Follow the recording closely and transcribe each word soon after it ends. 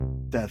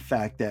the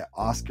fact that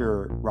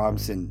Oscar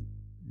Robertson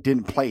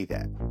didn't play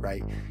that,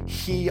 right?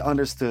 He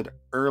understood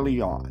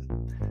early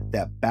on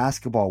that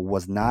basketball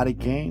was not a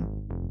game,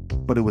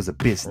 but it was a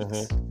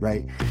business,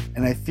 right?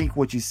 And I think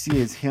what you see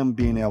is him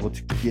being able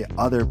to get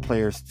other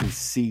players to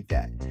see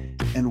that.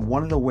 And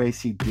one of the ways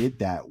he did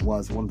that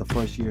was one of the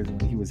first years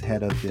when he was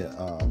head of the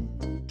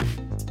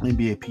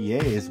NBA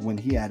PA is when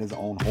he had his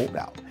own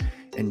holdout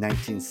in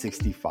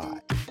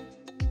 1965.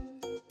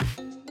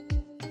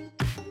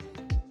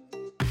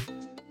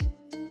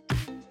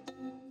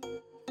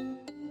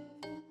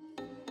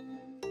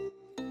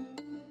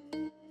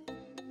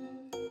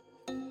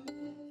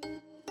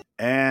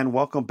 And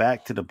welcome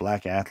back to The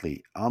Black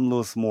Athlete. I'm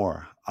Lewis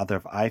Moore, author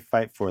of I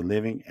Fight for a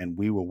Living and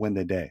We Will Win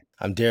the Day.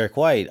 I'm Derek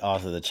White,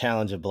 author of The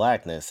Challenge of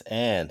Blackness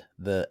and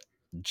the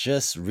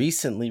just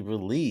recently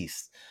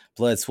released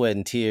Blood, Sweat,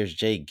 and Tears,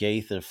 Jake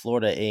Gaither,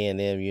 Florida A&M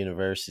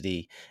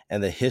University,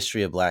 and the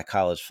History of Black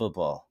College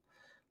Football.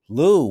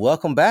 Lou,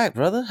 welcome back,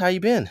 brother. How you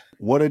been?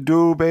 What it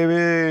do,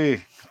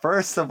 baby?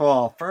 First of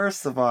all,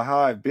 how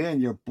I've been.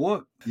 Your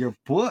book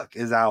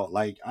is out.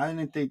 Like, I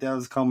didn't think that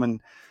was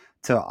coming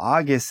to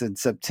August and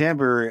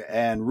September,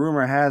 and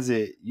rumor has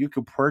it you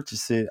could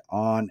purchase it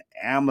on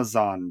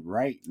Amazon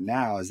right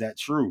now. Is that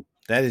true?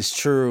 That is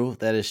true.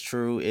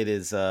 It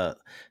is shout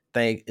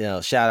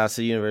out to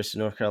the University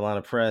of North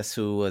Carolina Press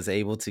who was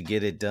able to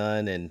get it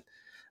done and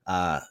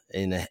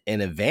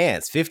in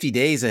advance, 50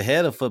 days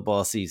ahead of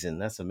football season.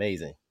 That's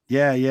amazing.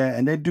 Yeah,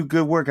 and they do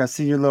good work. I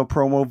seen your little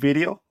promo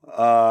video.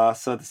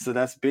 So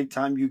that's big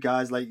time. You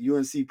guys, like,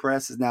 UNC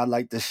Press is now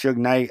like the Suge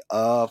Knight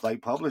of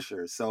like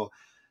publishers. So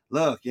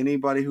look,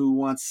 anybody who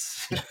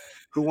wants a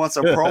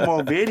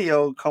promo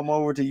video, come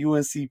over to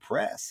UNC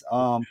Press.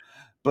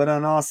 But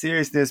in all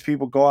seriousness,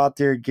 people, go out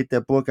there, get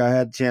that book. I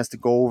had a chance to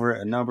go over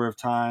it a number of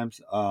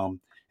times. And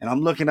I'm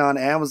looking on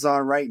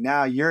Amazon right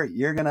now.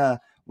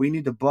 We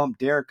need to bump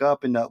Derek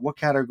up in what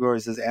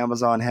categories does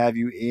Amazon have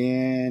you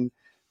in?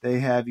 They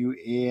have you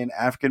in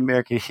African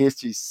American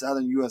history,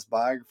 Southern U.S.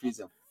 biographies,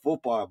 and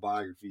football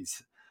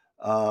biographies.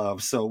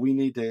 So we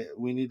need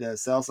to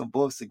sell some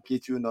books to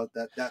get you in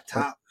that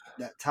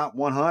top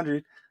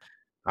 100.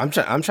 I'm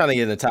trying to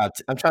get in the top.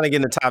 I'm trying to get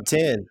in the top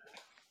 10.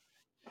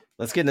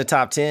 Let's get in the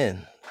top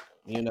 10.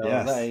 You know,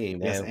 yes, hey,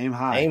 man, yes, aim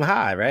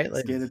high, right?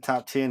 Let's get in the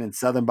top 10 in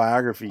Southern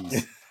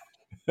biographies.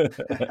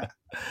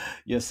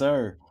 Yes,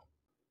 sir.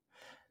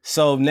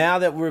 So now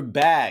that we're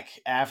back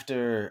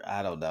after,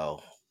 I don't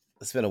know,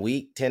 it's been a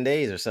week, 10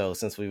 days or so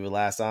since we were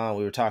last on.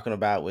 We were talking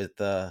about with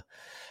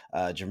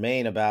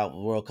Jermaine about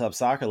World Cup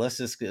soccer.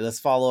 Let's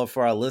follow up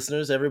for our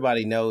listeners.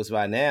 Everybody knows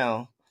by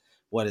now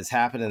what has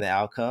happened in the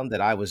outcome,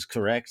 that I was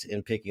correct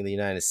in picking the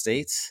United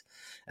States.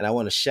 And I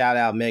want to shout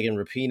out Megan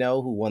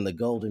Rapinoe, who won the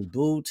Golden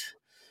Boot,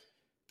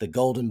 the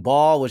Golden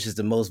Ball, which is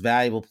the most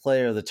valuable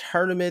player of the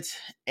tournament.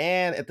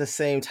 And at the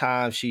same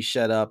time, she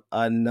shut up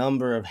a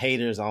number of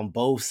haters on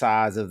both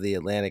sides of the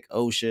Atlantic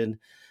Ocean,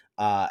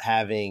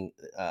 leading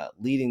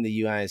the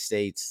United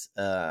States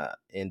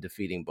in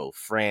defeating both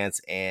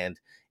France and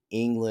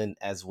England,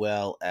 as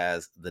well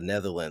as the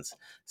Netherlands.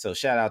 So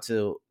shout out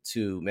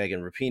to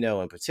Megan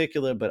Rapinoe in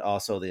particular, but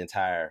also the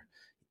entire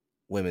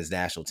women's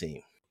national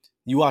team.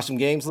 You watched some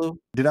games, Lou?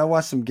 Did I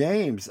watch some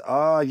games?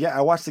 Yeah,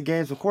 I watched the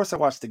games. Of course, I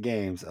watched the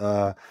games.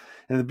 And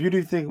the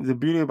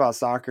beauty about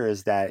soccer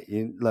is that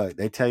look,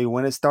 they tell you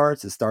when it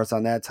starts. It starts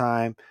on that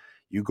time.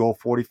 You go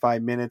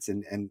 45 minutes,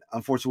 and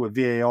unfortunately with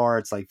VAR,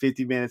 it's like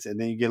 50 minutes, and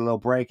then you get a little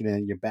break, and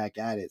then you're back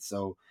at it.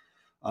 So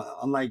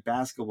unlike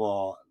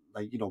basketball,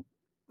 like,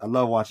 I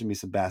love watching me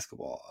some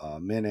basketball,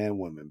 men and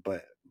women,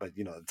 but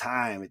the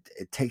time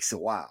it takes a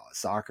while.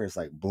 Soccer is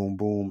like boom,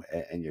 boom,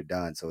 and you're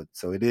done. So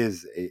it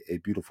is a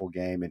beautiful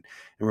game, and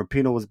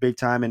Rapinoe was big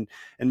time. And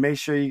make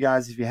sure you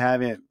guys, if you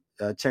haven't,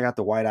 check out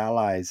the White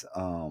Allies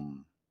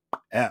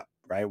app,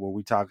 right, where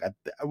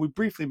we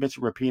briefly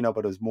mentioned Rapinoe,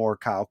 but it was more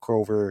Kyle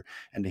Crover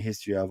and the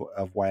history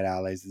of White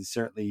Allies, and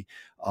certainly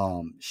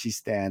she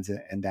stands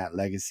in that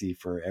legacy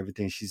for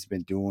everything she's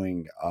been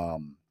doing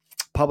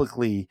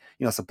publicly,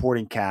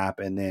 supporting CAP,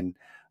 and then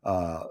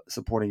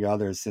supporting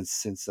others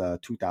since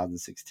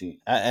 2016.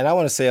 And I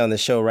want to say on the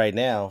show right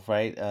now,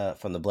 right,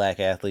 from the Black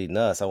Athlete and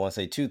us, I want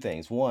to say two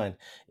things. One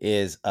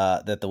is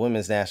that the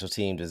women's national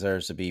team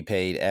deserves to be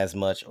paid as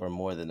much or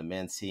more than the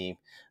men's team.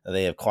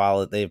 They have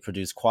quality. They have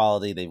produced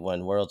quality. They've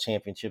won world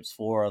championships,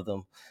 4 of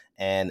them,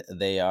 and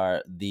they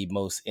are the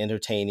most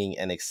entertaining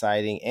and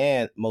exciting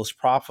and most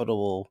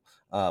profitable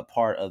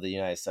part of the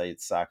United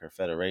States Soccer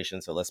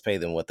Federation. So let's pay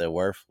them what they're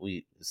worth.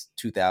 It's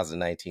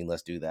 2019.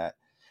 Let's do that.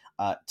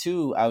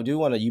 2, I do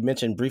want to, you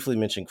briefly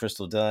mentioned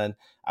Crystal Dunn.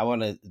 I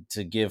wanted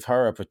to give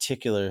her a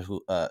particular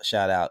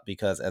shout out,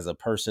 because as a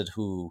person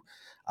who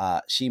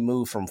she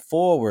moved from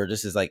forward,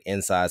 this is like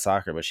inside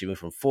soccer, but she moved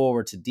from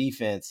forward to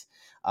defense,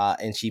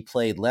 and she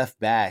played left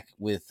back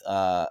with,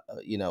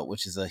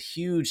 which is a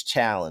huge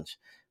challenge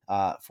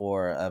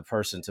for a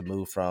person to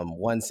move from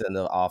one set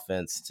of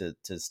offense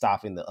to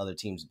stopping the other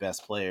team's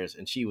best players.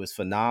 And she was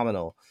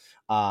phenomenal.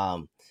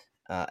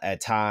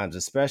 at times,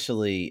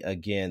 especially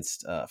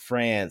against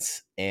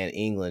France and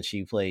England.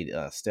 She played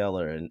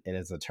stellar, and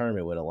as the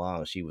tournament went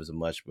along, she was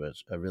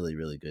a really,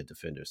 really good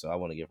defender. So I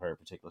want to give her a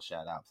particular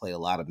shout out. Played a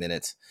lot of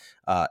minutes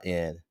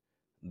in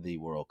the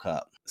World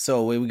Cup.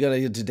 So we're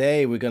gonna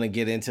today we're gonna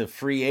get into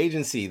free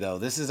agency though.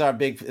 This is our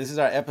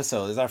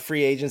episode. This is our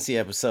free agency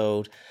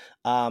episode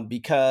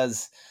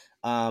because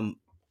um,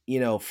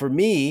 for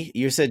me,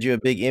 you said you're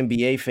a big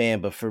NBA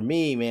fan, but for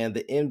me, man,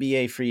 the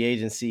NBA free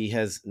agency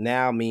has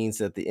now means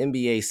that the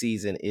NBA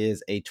season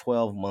is a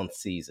 12-month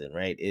season,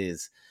 right? It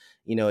is,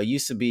 it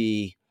used to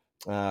be,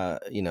 the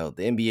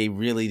NBA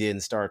really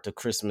didn't start to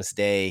Christmas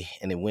Day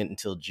and it went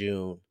until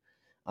June.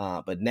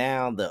 But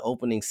now the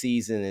opening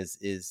season is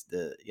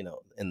the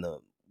in the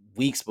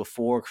weeks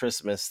before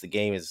Christmas. The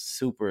game is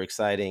super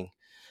exciting,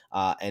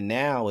 and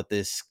now with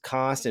this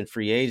constant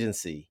free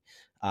agency,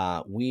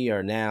 we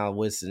are now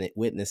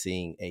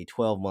witnessing a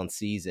 12-month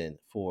season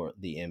for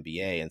the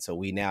NBA, and so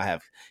we now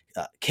have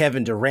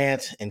Kevin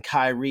Durant and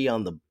Kyrie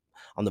on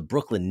the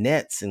Brooklyn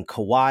Nets, and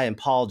Kawhi and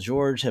Paul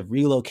George have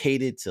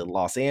relocated to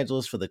Los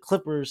Angeles for the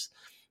Clippers.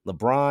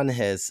 LeBron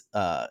has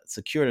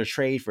secured a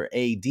trade for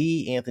AD,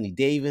 Anthony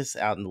Davis,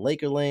 out in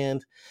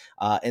Lakerland.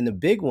 And the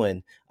big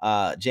one,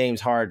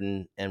 James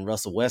Harden and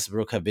Russell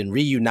Westbrook have been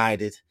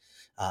reunited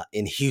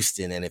in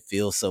Houston, and it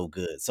feels so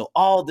good. So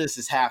all this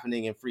is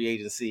happening in free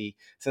agency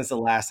since the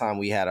last time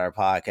we had our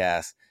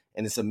podcast,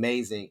 and it's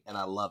amazing, and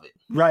I love it.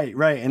 Right,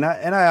 right, and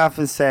I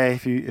often say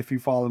if you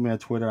follow me on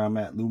Twitter, I'm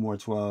at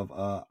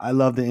Lumore12. I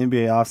love the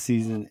NBA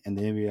offseason, and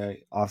the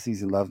NBA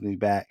offseason loves me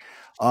back,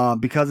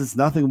 because it's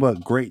nothing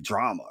but great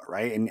drama,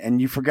 right?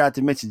 And you forgot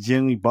to mention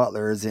Jimmy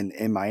Butler is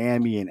in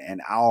Miami,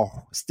 and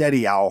Al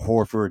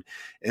Horford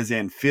is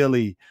in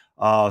Philly.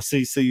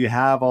 So you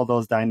have all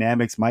those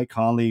dynamics. Mike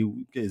Conley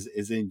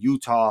is in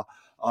Utah.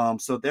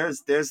 So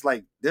there's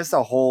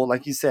a whole,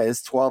 like you said,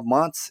 it's 12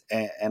 months,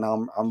 and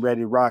I'm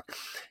ready to rock.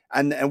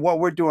 And what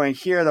we're doing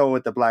here though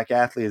with the Black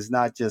Athlete is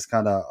not just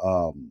kind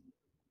of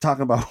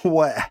talking about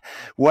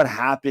what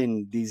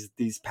happened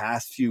these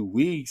past few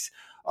weeks,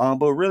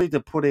 but really to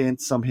put in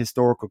some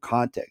historical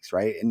context,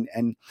 right?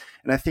 And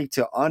I think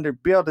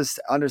be able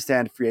to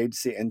understand free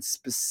agency, and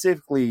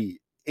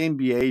specifically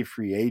NBA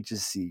free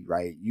agency,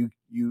 right?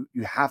 You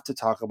have to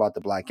talk about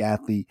the Black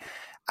Athlete,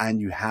 and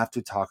you have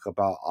to talk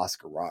about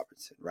Oscar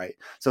Robertson, right?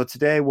 So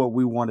today, what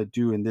we want to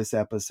do in this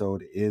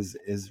episode is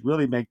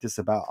really make this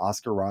about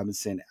Oscar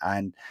Robinson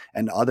and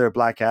other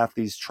Black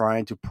athletes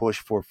trying to push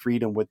for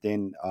freedom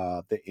within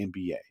the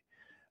NBA.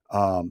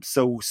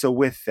 So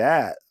with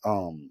that,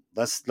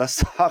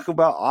 let's talk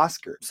about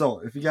Oscar. So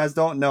if you guys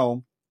don't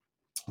know,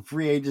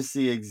 free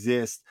agency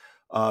exists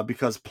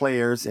because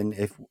players, and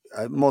if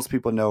most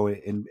people know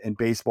it, in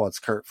baseball, it's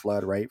Kurt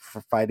Flood, right,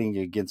 for fighting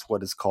against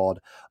what is called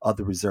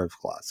the reserve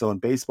clause. So in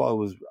baseball, it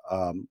was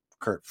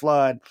Kurt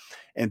Flood.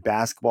 In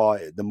basketball,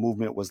 the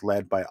movement was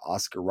led by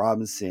Oscar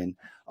Robinson.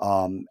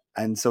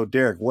 And so,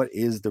 Derek, what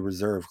is the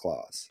reserve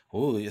clause?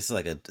 Ooh, it's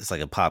like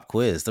a pop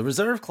quiz. The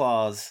reserve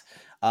clause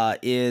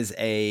is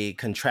a Oh,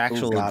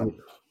 contractual got him.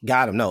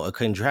 got him. No, a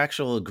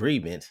contractual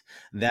agreement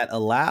that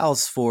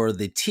allows for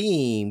the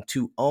team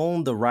to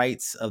own the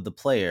rights of the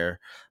player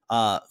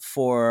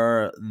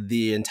for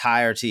the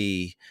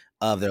entirety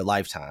of their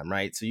lifetime.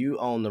 Right. So you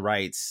own the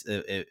rights.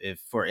 If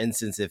for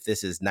instance, if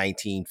this is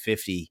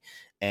 1950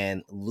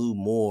 and Lou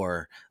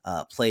Moore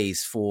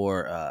plays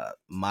for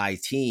my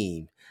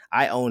team,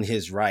 I own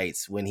his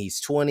rights when he's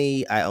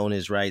 20. I own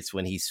his rights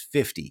when he's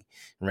 50,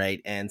 right?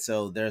 And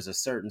so there's a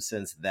certain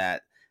sense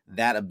that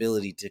that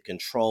ability to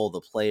control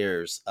the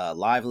player's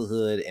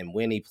livelihood and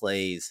when he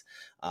plays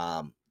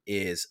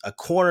is a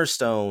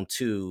cornerstone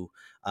to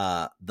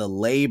the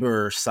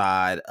labor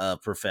side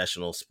of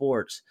professional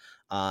sports.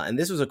 And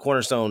this was a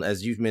cornerstone,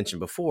 as you've mentioned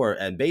before,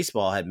 and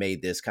baseball had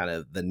made this kind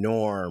of the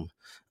norm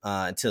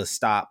to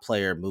stop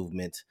player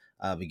movement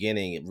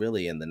beginning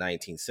really in the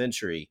 19th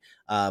century.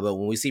 But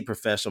when we see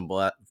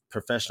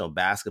professional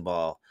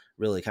basketball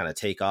really kind of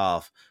take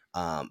off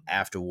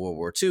after World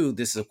War II,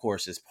 this, of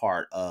course, is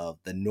part of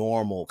the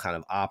normal kind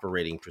of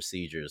operating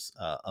procedures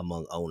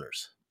among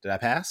owners. Did I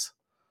pass?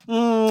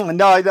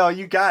 No,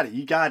 you got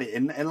it,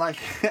 and like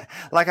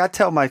like I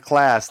tell my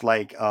class,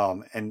 like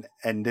and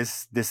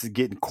this is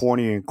getting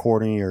cornier and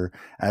cornier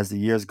as the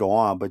years go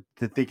on, but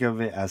to think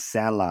of it as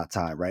Sandlot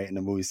time, right? In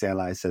the movie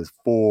Sandlot, it says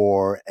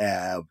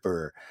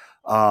forever.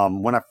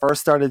 When I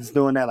first started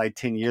doing that like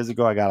 10 years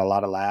ago, I got a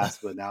lot of laughs,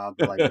 but now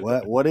I'm like,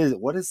 what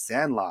is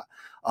Sandlot?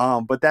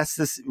 But that's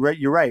this, right?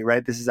 You're right,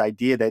 right? This is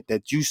idea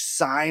that you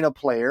sign a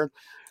player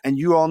and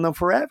you own them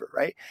forever,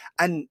 right?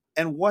 And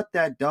what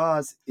that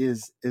does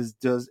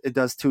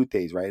does two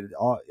things, right?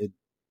 It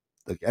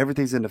like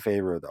everything's in the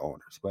favor of the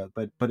owners, but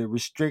it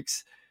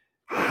restricts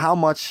how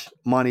much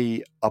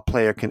money a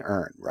player can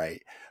earn,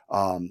 right?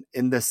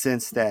 In the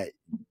sense that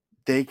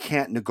they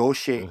can't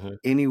negotiate Mm-hmm.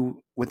 any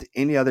with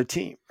any other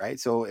team, right?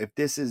 So if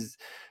this is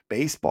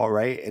baseball,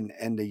 right,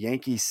 and the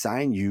Yankees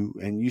sign you,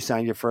 and you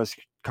sign your first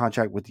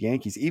contract with the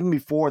Yankees even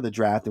before the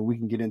draft, and we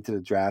can get into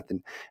the draft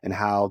and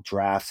how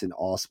drafts in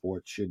all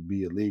sports should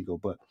be illegal,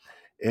 but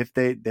If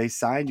they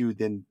sign you,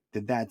 then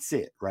that's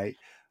it, right?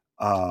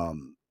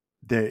 Um,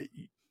 the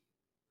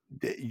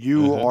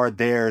you Hmm. are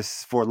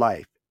theirs for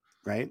life,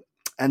 right?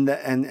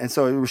 And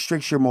so it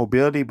restricts your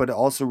mobility, but it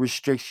also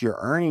restricts your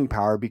earning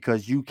power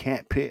because you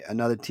can't pit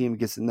another team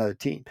against another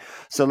team.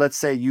 So let's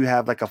say you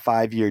have like a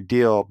 5 year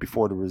deal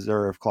before the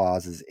reserve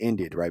clause is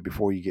ended, right?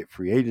 Before you get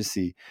free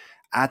agency.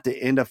 At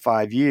the end of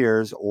 5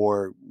 years,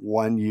 or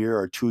 1 year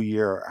or 2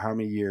 year, or how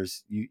many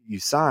years you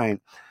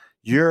sign,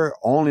 you're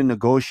only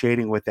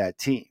negotiating with that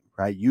team,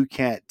 right? You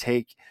can't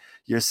take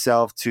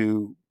yourself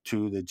to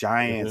the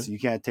Giants. Hmm. You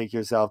can't take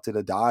yourself to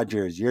the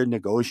Dodgers. You're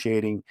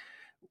negotiating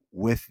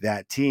with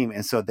that team,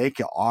 and so they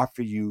can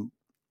offer you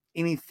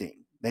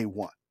anything they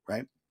want,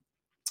 right?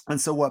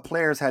 And so what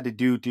players had to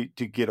do to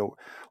get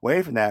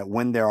away from that,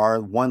 when there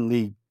are one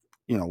league,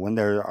 when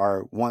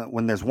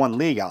there's one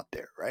league out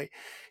there, right,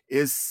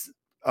 is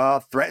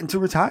threaten to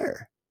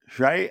retire,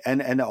 right?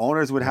 And the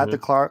owners would have to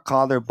Hmm.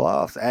 call their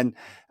bluffs, and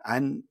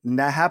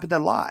that happened a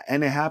lot.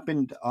 And it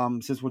happened,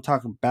 since we're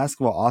talking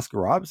basketball, Oscar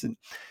Robertson,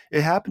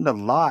 it happened a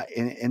lot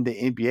in the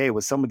NBA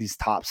with some of these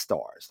top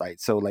stars,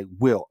 right? So like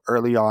Wilt,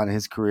 early on in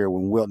his career,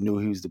 when Wilt knew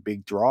he was the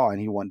big draw and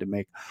he wanted to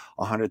make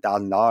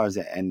 $100,000,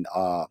 and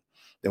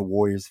the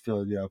Warriors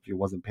Philadelphia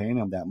wasn't paying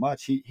him that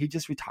much. He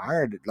just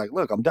retired. Like,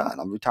 look, I'm done.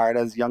 I'm retired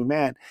as a young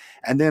man.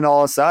 And then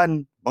all of a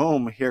sudden,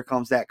 boom, here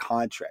comes that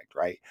contract,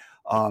 right?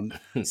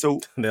 So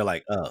They're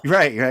like, oh.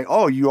 right.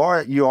 Oh, you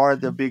are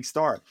the big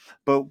star.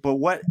 But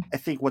what I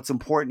think what's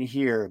important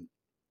here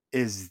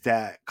is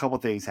that a couple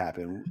things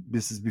happen.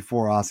 This is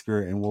before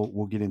Oscar, and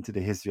we'll get into the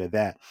history of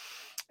that.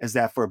 Is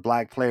that for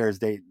black players,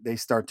 they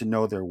start to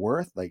know their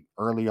worth. Like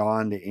early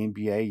on, the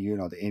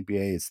NBA, the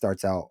NBA, it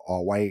starts out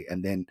all white,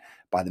 and then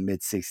by the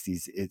mid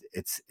 60s,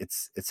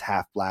 it's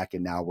half black,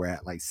 and now we're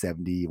at like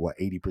 70,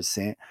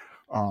 80%.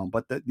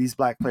 But these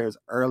black players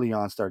early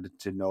on started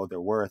to know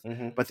their worth.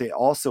 Hmm. But they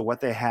also,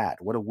 what they had,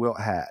 what a Wilt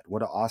had,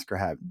 what a Oscar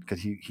had,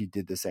 because he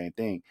did the same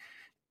thing,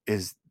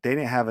 is they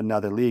didn't have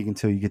another league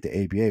until you get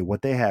the ABA.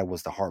 What they had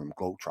was the Harlem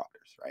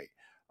Globetrotters, right?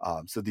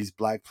 So these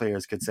black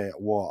players could say,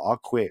 "Well, I'll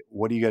quit.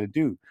 What do you got to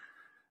do?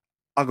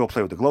 I'll go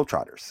play with the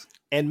Globetrotters."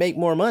 And make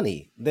more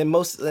money than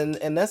most,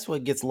 and that's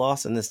what gets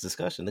lost in this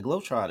discussion. The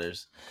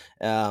Globetrotters,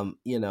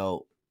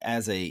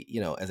 as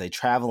a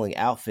traveling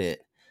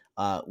outfit,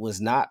 was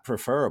not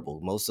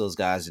preferable. Most of those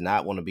guys did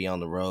not want to be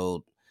on the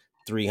road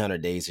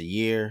 300 days a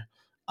year.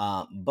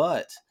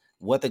 But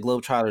what the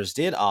Globetrotters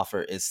did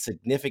offer is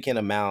significant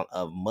amount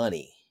of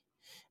money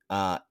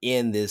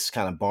in this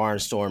kind of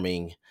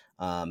barnstorming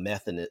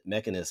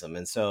mechanism.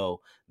 And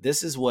so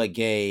this is what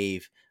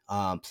gave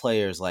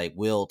players like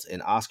Wilt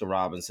and Oscar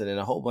Robinson and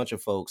a whole bunch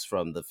of folks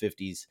from the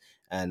 50s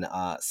and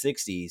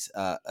 60s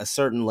a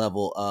certain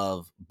level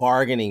of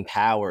bargaining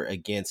power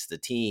against the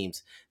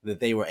teams that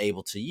they were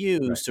able to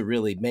use Right. to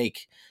really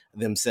make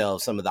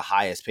themselves some of the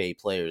highest paid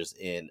players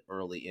in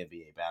early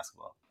NBA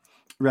basketball.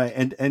 Right,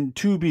 and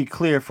to be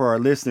clear for our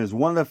listeners,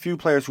 one of the few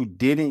players who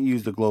didn't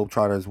use the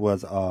Globetrotters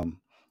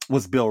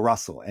was Bill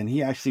Russell, and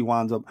he actually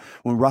winds up,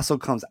 when Russell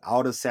comes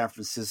out of San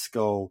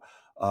Francisco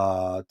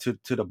to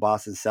the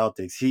Boston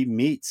Celtics. He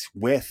meets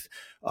with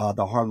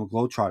the Harlem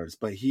Globetrotters,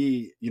 but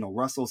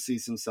Russell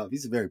sees himself.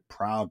 He's a very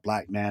proud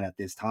black man at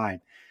this time,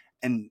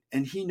 and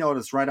he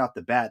noticed right off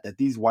the bat that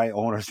these white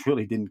owners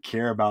really didn't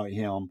care about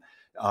him,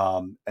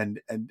 and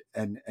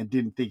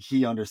didn't think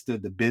he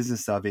understood the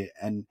business of it,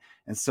 and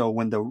so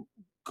when the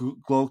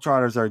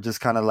Globetrotters are just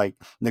kind of like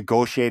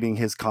negotiating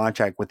his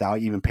contract without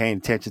even paying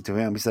attention to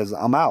him, he says,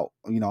 "I'm out.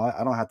 I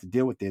don't have to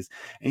deal with this."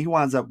 And he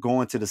winds up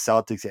going to the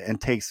Celtics and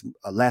takes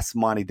less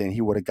money than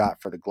he would have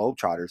got for the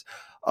Globetrotters,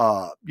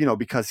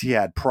 because he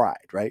had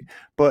pride, right?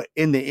 But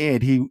in the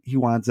end, he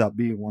winds up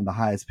being one of the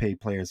highest paid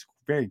players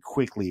very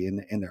quickly in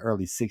the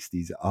early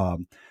 '60s,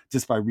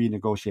 just by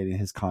renegotiating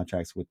his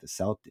contracts with the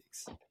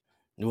Celtics.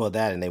 Well,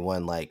 that and they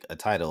won like a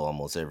title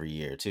almost every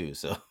year too.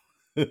 So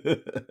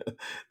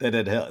that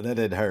didn't help. That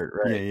didn't hurt,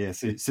 Yeah, right? yeah.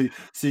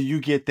 So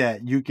you get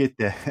that.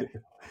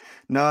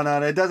 No, no,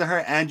 that doesn't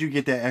hurt, and you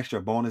get that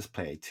extra bonus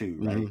pay too,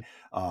 right?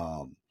 Hmm.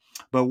 Um,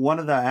 but one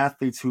of the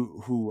athletes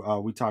who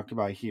we talked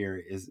about here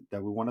is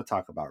that we want to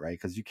talk about, right?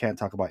 Because you can't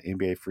talk about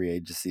NBA free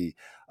agency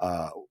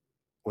uh,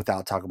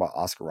 without talking about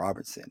Oscar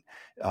Robertson.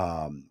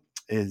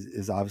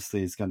 Is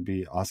obviously it's going to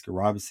be Oscar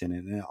Robertson,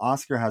 and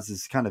Oscar has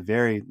this kind of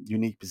very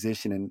unique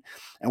position,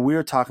 and we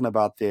were talking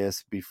about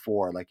this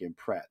before, like in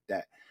prep,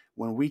 that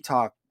when we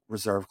talk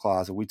reserve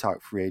clause and we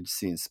talk free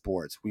agency in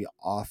sports, we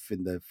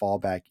often, the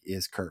fallback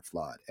is Kurt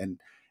Flood, and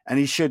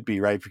he should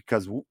be, right,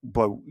 because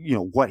but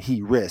what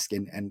he risked,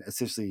 and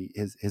essentially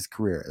his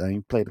career. I mean, he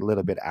played a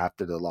little bit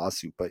after the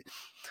lawsuit, but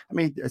I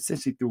mean,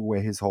 essentially threw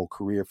away his whole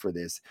career for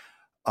this.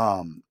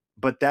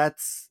 But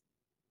that's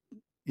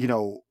you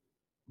know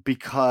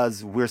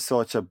because we're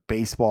such a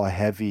baseball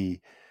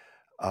heavy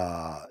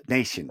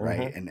nation,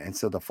 right? Hmm. And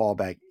so the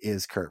fallback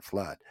is Kurt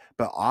Flood.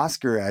 But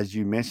Oscar, as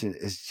you mentioned,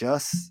 is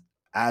just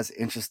as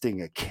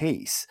interesting a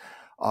case.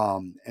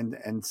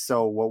 And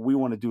so what we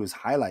want to do is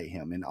highlight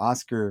him. And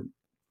Oscar,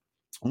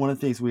 one of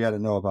the things we got to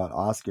know about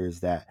Oscar is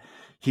that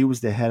he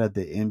was the head of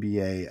the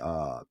NBA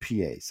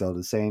PA. So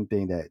the same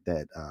thing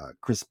that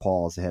Chris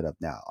Paul is the head of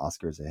now.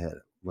 Oscar is the head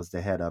was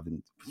the head of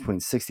in between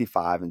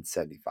 65 and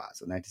 75.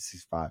 So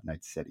 1965,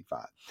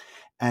 1975.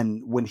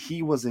 And when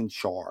he was in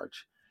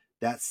charge,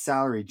 that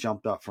salary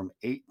jumped up from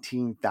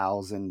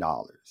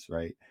 $18,000,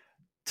 right?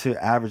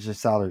 To average a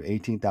salary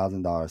of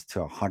 $18,000 to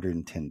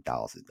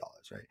 $110,000,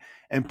 right?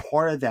 And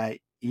part of that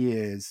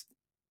is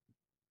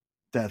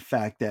the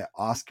fact that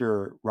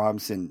Oscar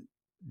Robinson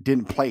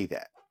didn't play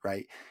that,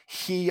 right?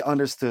 He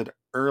understood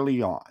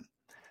early on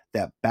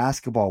that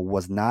basketball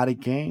was not a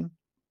game,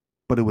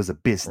 but it was a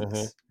Mm-hmm.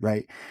 business,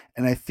 right?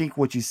 And I think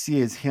what you see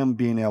is him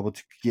being able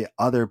to get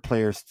other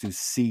players to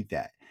see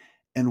that.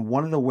 And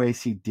one of the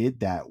ways he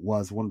did that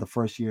was one of the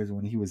first years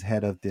when he was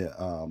head of the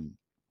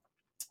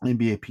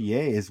NBA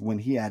PA is when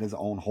he had his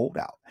own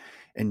holdout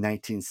in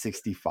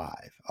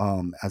 1965.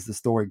 As the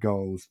story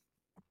goes,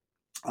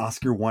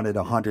 Oscar wanted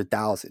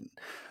 100,000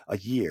 a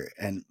year,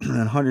 and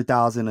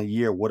 100,000 a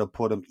year would have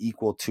put him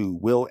equal to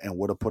Will and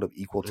would have put him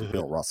equal to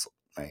Bill Mm-hmm. Russell,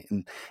 right?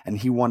 And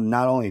he wanted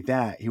not only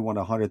that, he wanted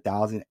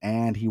 100,000,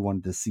 and he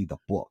wanted to see the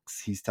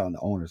books. He's telling the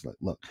owners, like,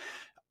 look,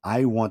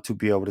 I want to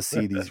be able to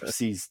see these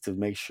receipts to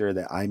make sure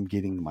that I'm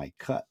getting my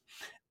cut.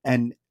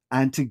 And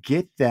to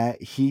get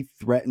that, he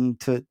threatened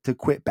to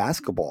quit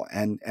basketball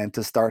and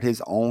to start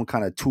his own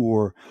kind of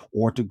tour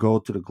or to go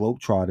to the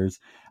Globetrotters.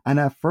 And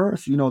at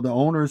first, the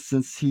owners,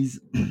 since he's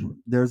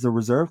there's a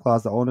reserve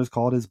clause, the owners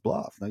called his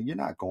bluff. Like, you're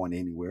not going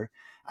anywhere.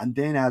 And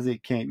then as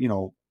it came,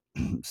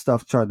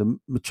 stuff tried to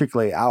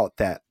matriculate out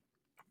that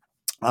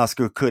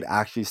Oscar could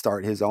actually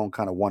start his own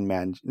kind of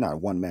not a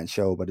one man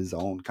show, but his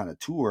own kind of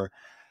tour.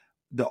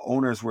 The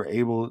owners were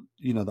able,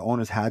 the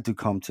owners had to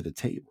come to the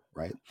table,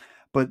 right?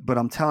 But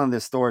I'm telling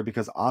this story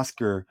because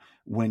Oscar,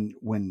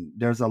 when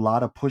there's a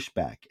lot of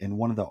pushback and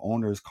one of the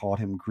owners called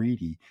him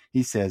greedy,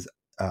 he says,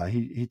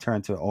 he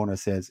turned to the owner and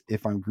says,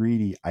 if I'm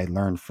greedy, I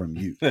learn from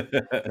you,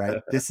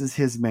 right? This is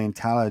his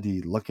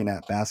mentality looking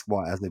at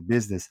basketball as a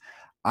business.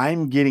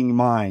 I'm getting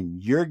mine,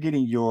 you're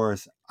getting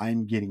yours,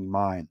 I'm getting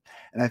mine.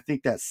 And I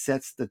think that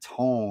sets the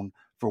tone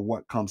for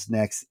what comes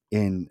next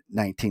in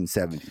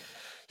 1970.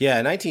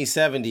 Yeah,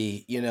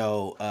 1970,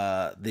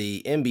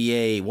 the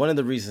NBA, one of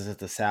the reasons that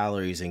the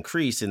salaries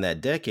increased in that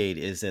decade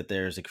is that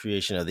there's a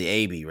creation of the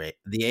AB, right?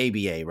 The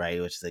ABA,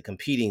 right, which is a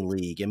competing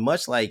league. And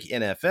much like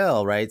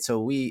NFL, right?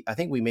 So I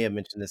think we may have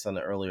mentioned this on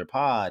the earlier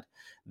pod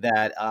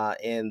that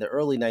in the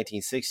early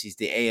 1960s,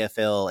 the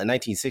AFL in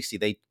 1960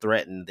 they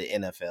threatened the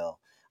NFL.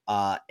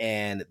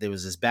 And there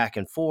was this back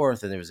and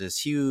forth, and there was this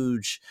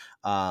huge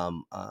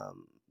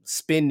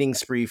spending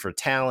spree for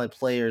talent,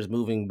 players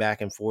moving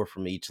back and forth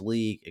from each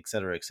league, et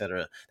cetera,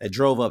 that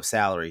drove up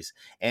salaries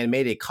and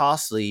made it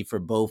costly for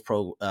both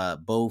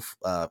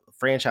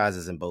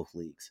franchises in both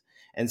leagues.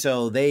 And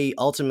so they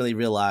ultimately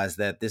realized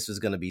that this was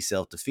going to be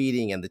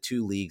self-defeating, and the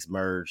two leagues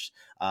merged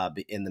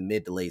in the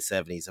mid to late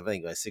 70s. I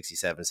think it was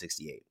 67,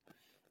 68.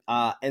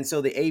 And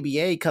so the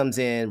ABA comes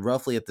in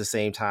roughly at the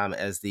same time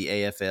as the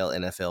AFL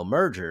NFL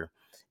merger.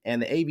 And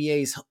the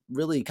ABA's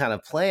really kind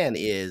of plan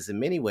is,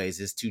 in many ways,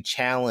 is to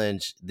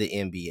challenge the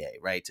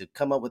NBA, right? To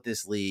come up with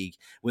this league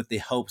with the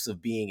hopes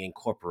of being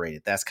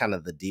incorporated. That's kind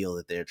of the deal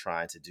that they're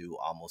trying to do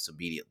almost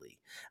immediately.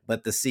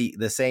 But the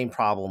same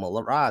problem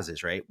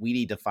arises, right? We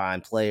need to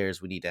find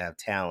players, we need to have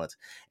talent,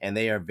 and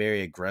they are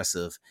very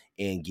aggressive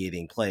in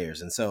getting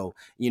players. And so,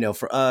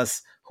 for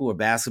us who are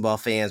basketball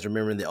fans,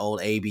 remembering the old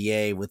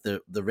ABA with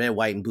the red,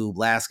 white, and blue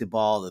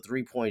basketball, the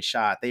 3-point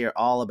shot, they are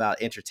all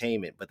about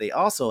entertainment, but they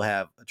also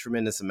have a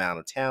tremendous amount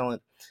of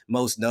talent,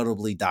 most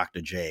notably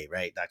Dr. J,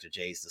 right? Dr.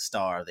 J is the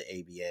star of the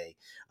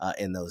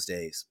ABA in those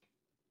days.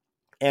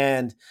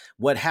 And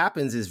what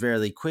happens is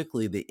very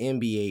quickly the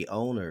NBA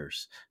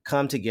owners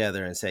come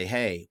together and say,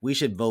 hey, we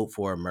should vote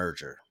for a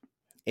merger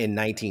in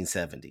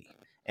 1970.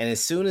 And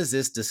as soon as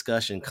this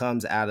discussion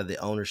comes out of the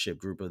ownership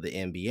group of the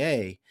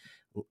NBA,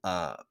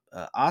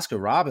 Oscar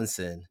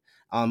Robinson,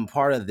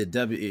 part of the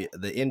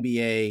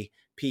NBA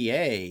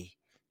PA,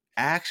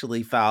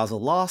 actually files a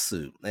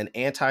lawsuit, an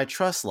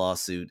antitrust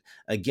lawsuit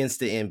against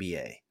the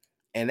NBA,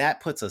 and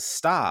that puts a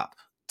stop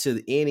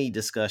to any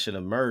discussion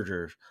of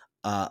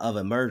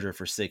a merger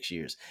for 6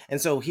 years. And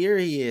so here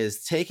he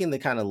is taking the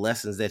kind of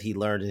lessons that he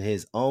learned in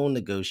his own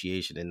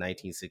negotiation in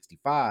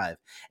 1965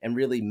 and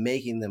really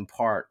making them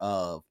part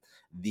of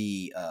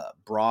the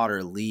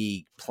broader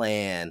league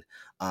plan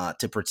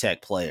to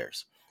protect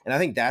players. And I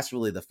think that's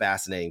really the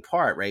fascinating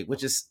part, right?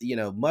 Which is,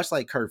 much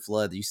like Curt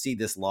Flood, you see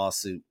this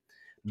lawsuit.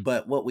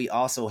 But what we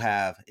also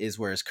have is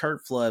whereas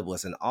Curt Flood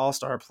was an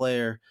all-star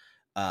player,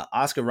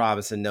 Oscar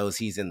Robinson knows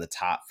he's in the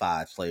top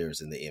 5 players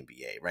in the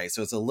NBA, right?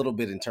 So it's a little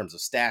bit in terms of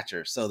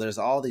stature. So there's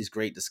all these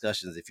great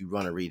discussions. If you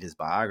want to read his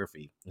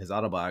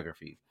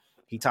autobiography,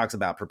 he talks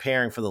about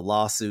preparing for the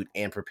lawsuit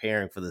and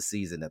preparing for the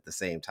season at the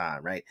same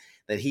time, right?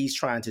 That he's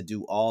trying to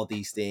do all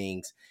these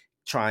things,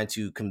 trying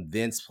to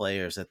convince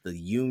players that the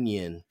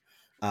union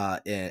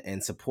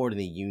and supporting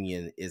the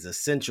union is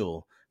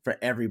essential for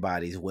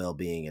everybody's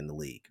well-being in the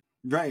league.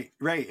 Right,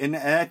 right. And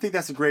I think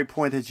that's a great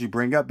point that you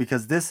bring up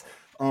because this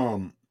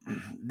um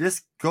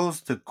this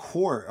goes to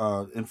court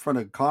in front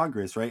of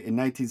Congress, right, in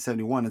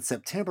 1971, in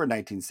September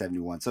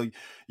 1971. So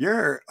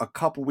you're a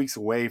couple weeks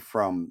away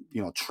from,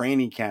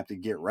 training camp to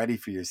get ready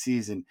for your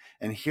season,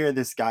 and here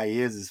this guy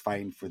is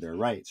fighting for their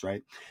rights,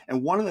 right?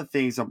 And one of the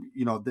things,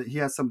 he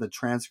has some of the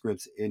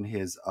transcripts in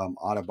his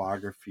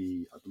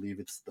autobiography. I believe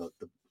it's the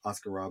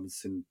Oscar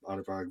Robertson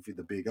autobiography,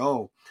 The Big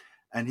O,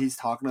 and he's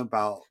talking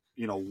about,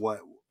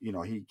 what,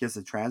 he gets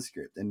a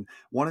transcript. And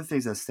one of the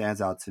things that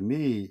stands out to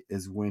me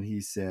is when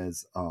he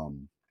says,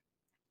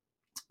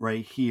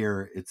 right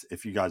here, it's,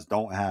 if you guys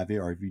don't have it,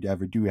 or if you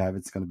ever do have it,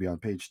 it's going to be on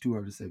page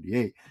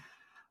 278.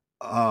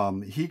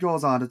 He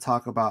goes on to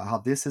talk about how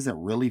this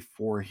isn't really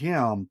for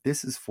him,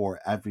 this is for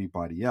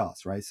everybody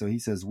else, right? So he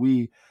says,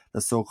 we,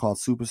 the so-called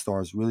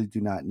superstars, really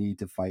do not need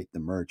to fight the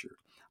merger.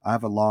 I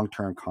have a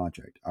long-term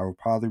contract. I will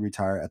probably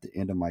retire at the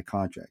end of my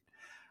contract.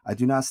 I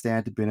do not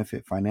stand to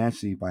benefit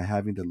financially by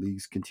having the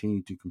leagues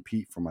continue to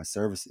compete for my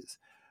services,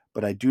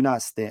 but I do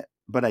not stand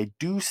but I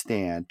do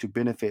stand to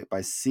benefit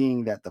by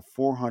seeing that the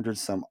 400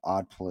 some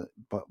odd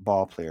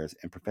ball players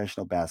in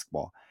professional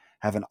basketball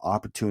have an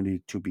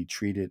opportunity to be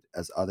treated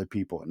as other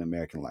people in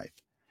American life,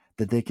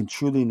 that they can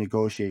truly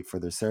negotiate for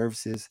their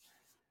services,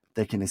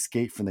 they can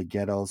escape from the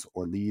ghettos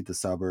or leave the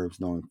suburbs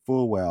knowing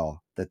full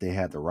well that they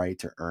had the right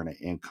to earn an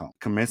income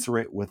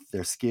commensurate with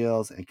their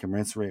skills and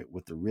commensurate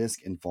with the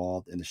risk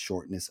involved in the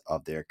shortness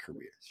of their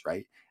careers,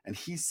 right? And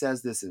he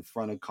says this in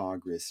front of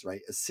Congress,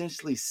 right?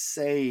 Essentially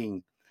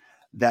saying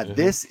that Hmm.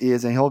 this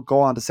is, and he'll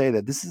go on to say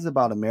that this is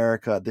about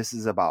America, this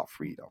is about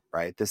freedom,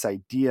 right? This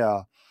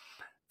idea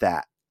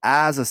that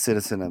as a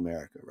citizen of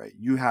America, right,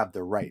 you have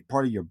the right.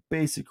 Part of your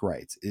basic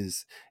rights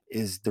is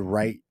the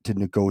right to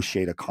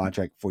negotiate a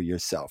contract for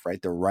yourself,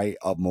 right? The right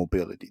of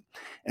mobility.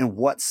 And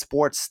what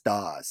sports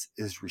does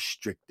is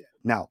restrict it.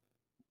 Now,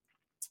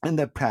 in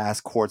the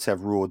past, courts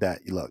have ruled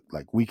that, look,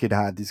 like, we could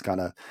have these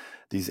kind of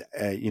these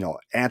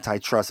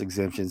antitrust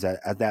exemptions.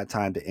 At that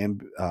time,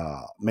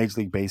 the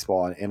Major League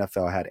Baseball and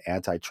NFL had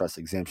antitrust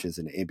exemptions,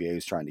 and the NBA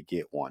was trying to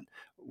get one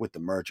with the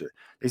merger.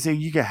 They say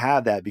you can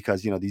have that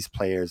because these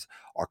players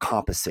are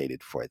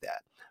compensated for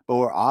that. But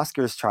what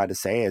Oscar's trying to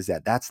say is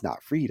that that's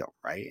not freedom,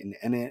 right?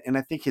 And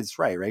I think it's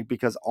right,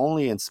 because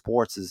only in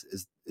sports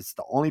is it's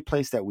the only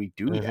place that we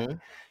do that, Hmm.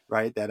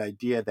 right? That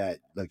idea that,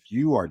 like,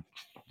 you are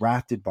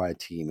drafted by a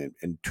team,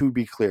 and to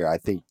be clear, I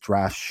think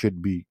drafts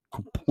should be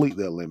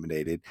completely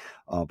eliminated.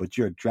 But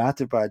you're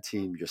drafted by a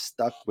team, you're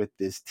stuck with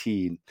this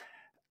team,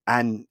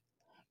 and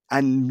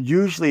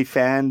usually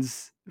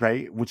fans,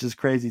 right, which is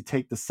crazy,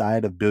 take the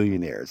side of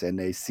billionaires, and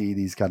they see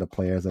these kind of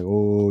players like,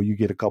 oh, you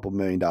get a couple $1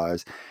 million,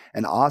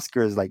 and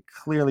Oscar is like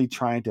clearly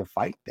trying to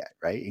fight that,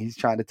 right? He's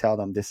trying to tell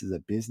them this is a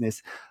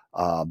business.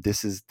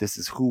 This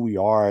is who we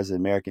are as an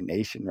American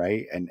nation,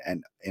 right? And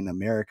in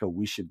America,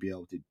 we should be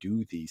able to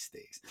do these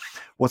things.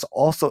 What's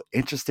also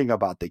interesting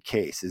about the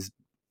case is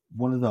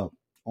one of the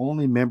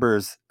only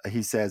members,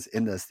 he says,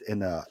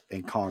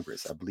 in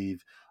Congress, I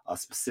believe,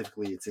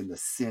 specifically it's in the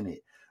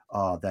Senate,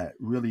 that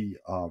really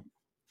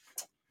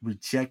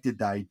rejected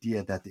the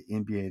idea that the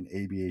NBA and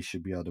ABA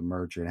should be able to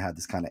merge and have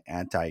this kind of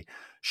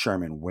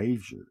anti-Sherman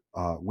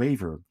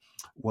waiver,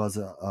 was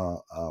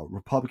a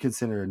Republican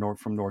senator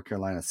from North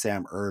Carolina,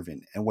 Sam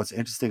Ervin. And what's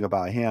interesting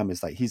about him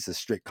is, like, he's a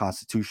strict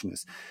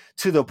constitutionalist,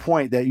 to the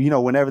point that,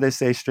 whenever they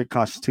say strict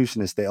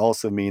constitutionalist, they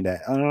also mean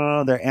that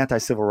they're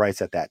anti-civil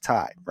rights at that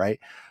time,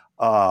 right?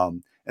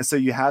 And so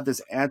you have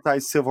this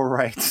anti-civil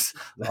rights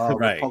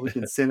Right.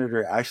 Republican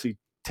senator actually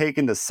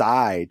taking the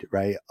side,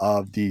 right,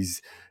 of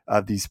these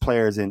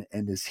players in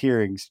this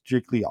hearing,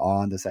 strictly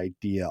on this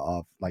idea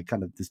of, like,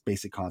 kind of this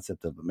basic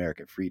concept of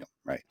American freedom,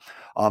 right?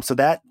 So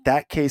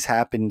that case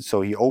happened.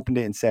 So he opened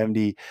it in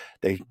 70.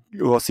 They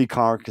will see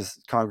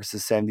Congress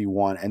is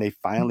 71, and they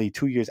finally,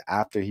 2 years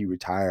after he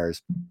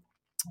retires,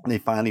 they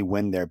finally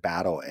win their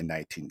battle in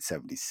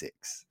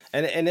 1976.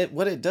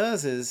 What it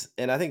does is,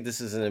 and I think this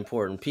is an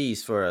important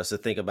piece for us to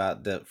think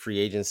about, the free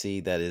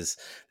agency that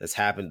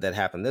happened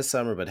this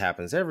summer, but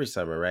happens every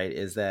summer, right?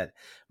 Is that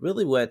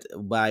really what,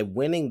 by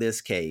winning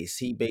this case,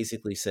 he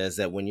basically says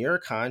that when your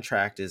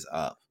contract is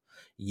up,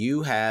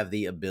 you have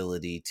the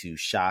ability to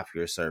shop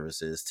your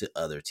services to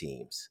other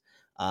teams.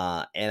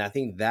 And I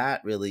think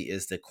that really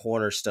is the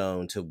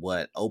cornerstone to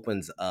what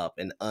opens up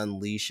and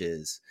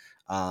unleashes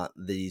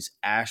these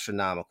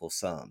astronomical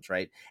sums,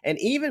 right? And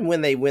even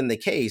when they win the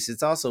case,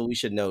 it's also, we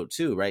should note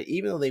too, right?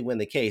 Even though they win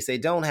the case, they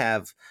don't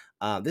have.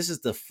 This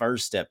is the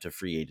first step to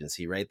free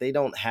agency, right? They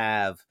don't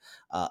have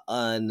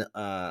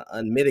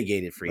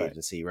unmitigated free Right.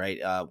 agency,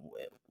 right?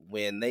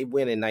 When they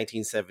win in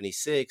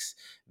 1976,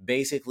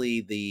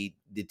 basically the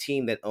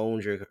team that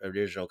owns your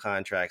original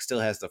contract still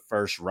has the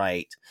first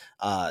right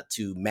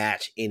to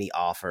match any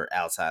offer,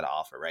 outside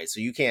offer, right? So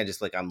you can't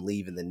just, like, I'm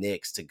leaving the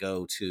Knicks to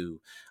go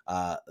to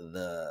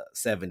the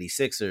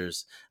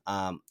 76ers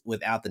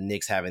without the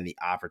Knicks having the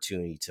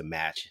opportunity to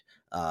match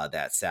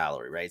that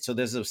salary, right? So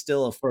there's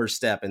still a first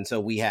step, and so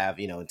we have,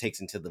 it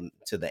takes into the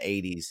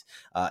 80s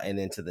and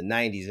into the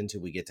 90s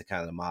until we get to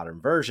kind of the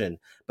modern version.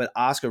 But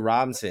Oscar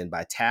Robinson,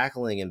 by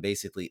tackling and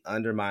basically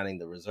undermining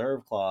the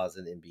reserve clause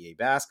in NBA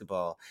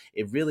basketball,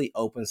 it really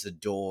opens the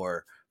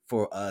door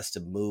for us to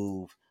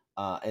move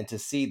and to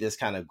see this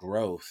kind of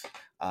growth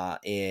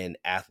in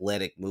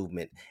athletic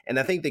movement. And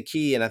I think the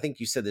key, and I think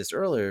you said this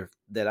earlier,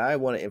 that I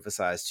want to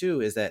emphasize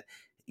too, is that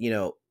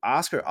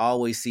Oscar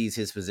always sees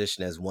his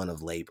position as one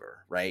of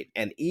labor, right?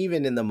 And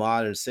even in the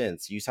modern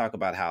sense, you talk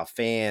about how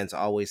fans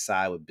always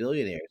side with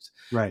billionaires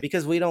Right.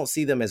 because we don't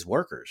see them as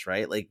workers,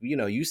 right? Like,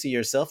 you see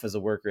yourself as a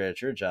worker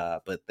at your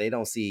job, but they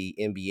don't see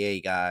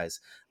NBA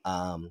guys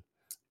um,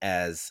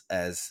 as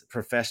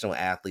professional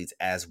athletes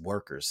as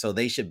workers. So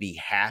they should be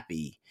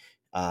happy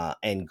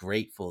and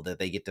grateful that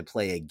they get to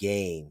play a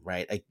game,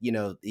 right? Like,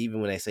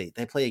 even when they say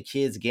they play a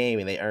kid's game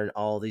and they earn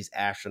all these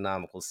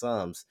astronomical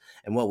sums,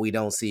 and what we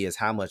don't see is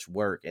how much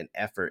work and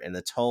effort and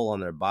the toll on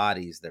their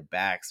bodies, their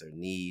backs, their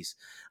knees,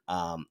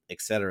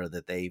 etc.,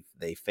 that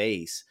they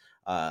face,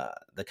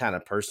 the kind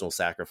of personal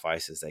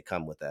sacrifices that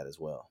come with that as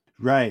well.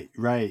 Right,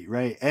 right,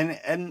 right.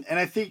 And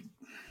I think,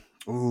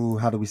 oh,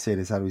 how do we say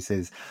this? How do we say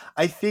this?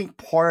 I think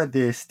part of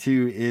this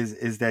too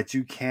is that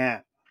you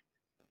can't.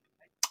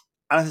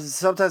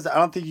 Sometimes I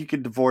don't think you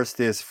can divorce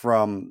this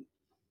from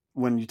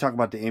when you talk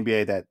about the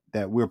NBA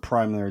that we're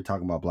primarily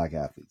talking about black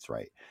athletes,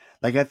 right?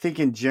 Like I think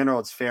in general,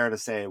 it's fair to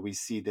say we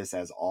see this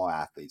as all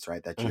athletes,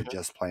 right? That you're Mhm.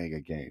 just playing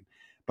a game.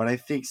 But I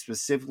think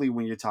specifically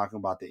when you're talking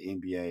about the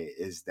NBA,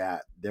 is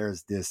that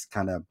there's this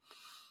kind of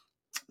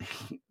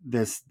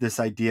this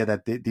idea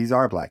that these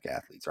are black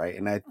athletes, right?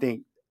 And I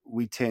think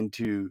we tend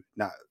to,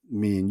 not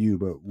me and you,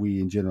 but we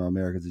in general,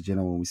 Americans in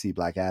general, when we see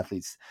black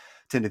athletes,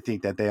 tend to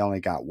think that they only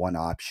got one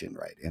option,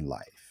 right, in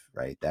life,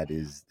 right? That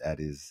is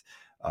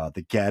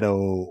the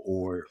ghetto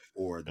or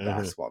the Mhm.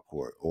 basketball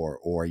court,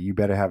 or you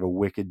better have a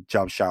wicked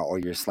jump shot, or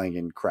you're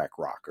slinging crack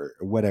rock, or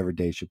whatever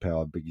Dave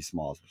Chappelle and Biggie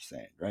Smalls were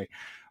saying, right?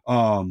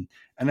 Um,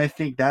 and I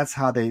think that's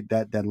how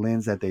that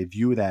lens that they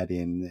view that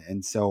in,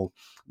 and so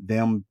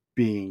them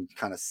being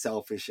kind of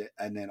selfish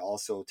and then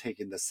also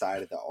taking the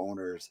side of the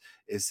owners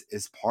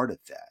is part of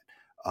that.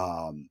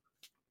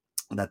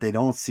 That they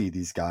don't see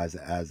these guys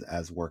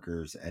as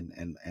workers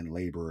and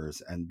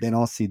laborers, and they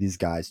don't see these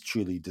guys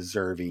truly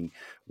deserving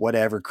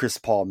whatever Chris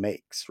Paul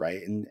makes,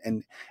 right?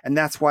 And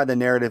that's why the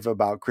narrative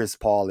about Chris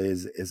Paul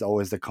is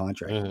always the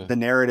contract. Mhm. The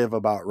narrative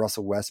about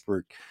Russell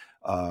Westbrook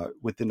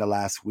within the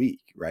last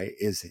week, right,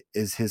 is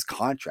his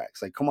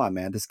contracts. Like, come on,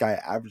 man, this guy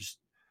averaged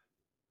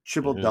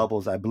triple Mhm.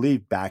 doubles, I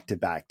believe, back to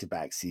back to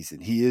back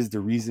season. He is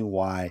the reason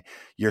why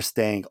you're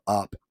staying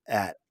up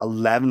at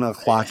 11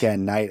 o'clock at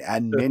night,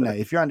 at midnight.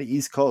 If you're on the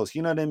East Coast,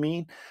 you know what I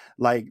mean?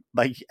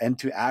 And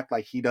to act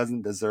like he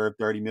doesn't deserve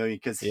 30 million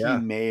because he Yeah.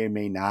 may or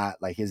may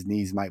not, like his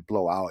knees might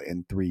blow out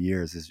in 3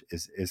 years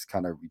is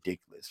kind of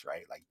ridiculous,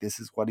 right? Like this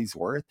is what he's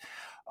worth.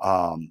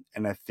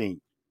 And I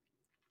think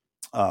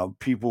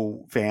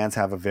fans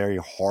have a very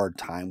hard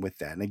time with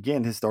that. And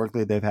again,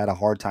 historically, they've had a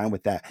hard time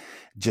with that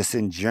just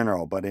in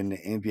general, but in the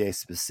NBA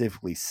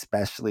specifically,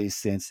 especially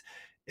since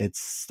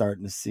it's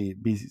starting to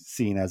be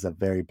seen as a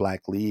very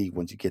black league.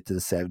 Once you get to the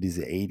 70s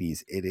and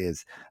 80s, it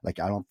is like,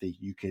 I don't think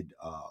you could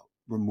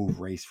remove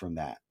race from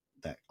that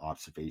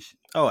observation.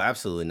 Oh,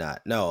 absolutely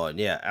not. No,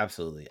 yeah,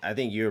 absolutely. I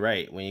think you're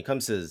right. When it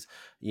comes to,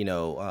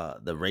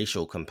 the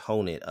racial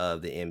component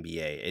of the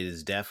NBA, it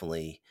is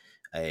definitely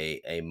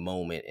a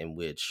moment in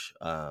which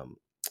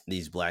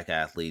these black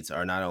athletes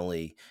are not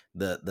only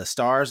the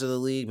stars of the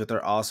league, but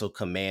they're also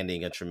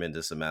commanding a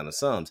tremendous amount of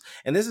sums.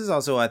 And this is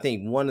also, I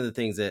think, one of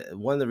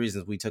the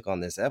reasons we took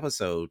on this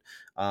episode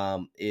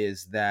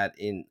is that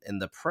in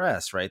the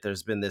press, right?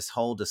 There's been this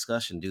whole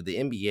discussion: do the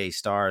NBA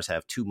stars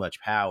have too much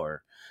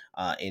power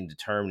in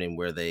determining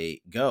where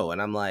they go?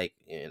 And I'm like,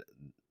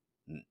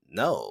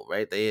 no,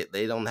 right?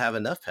 They don't have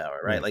enough power,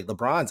 right? Right. Like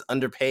LeBron's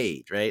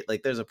underpaid, right?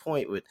 Like there's a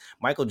point with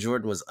Michael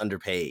Jordan was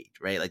underpaid,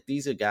 right? Like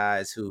these are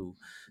guys who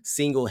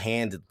single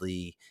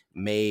handedly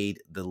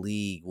made the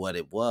league what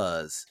it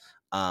was.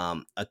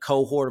 A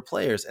cohort of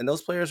players, and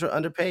those players were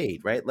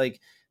underpaid, right? Like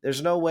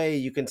there's no way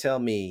you can tell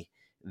me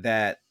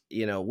that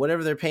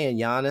whatever they're paying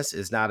Giannis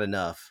is not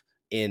enough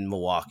in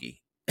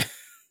Milwaukee.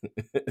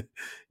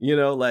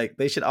 Like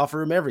they should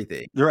offer him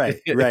everything.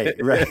 Right, right,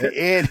 right.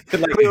 And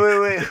Like,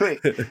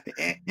 wait.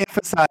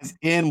 Emphasize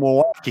in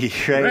Milwaukee,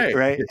 right, right,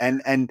 right.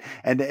 And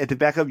at the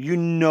backup,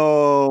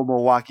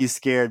 Milwaukee's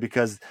scared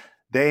because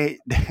they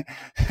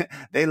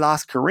they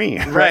lost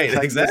Kareem, right? right,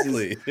 Like this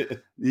is,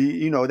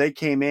 exactly. they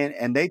came in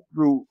and they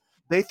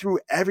threw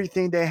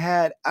everything they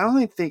had. I don't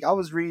even think I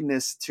was reading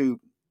this too.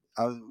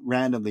 I was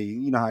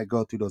randomly, how I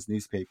go through those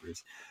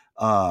newspapers.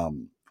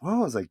 What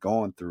was I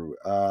going through?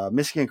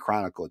 Michigan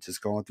Chronicle,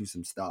 just going through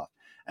some stuff.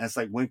 And it's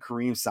like when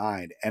Kareem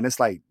signed, and it's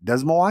like,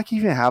 does Milwaukee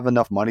even have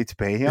enough money to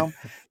pay him?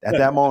 At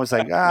that moment, it's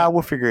like,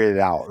 we'll figure it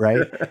out,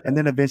 right? And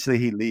then eventually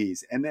he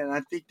leaves, and then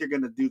I think they're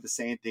gonna do the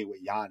same thing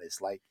with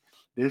Giannis. Like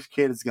this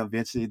kid is gonna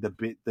eventually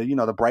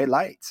the bright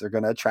lights are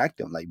gonna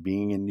attract him, like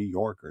being in New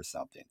York or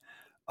something.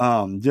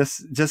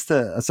 Just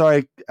to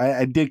sorry,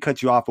 I did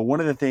cut you off, but one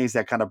of the things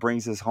that kind of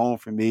brings this home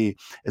for me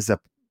is the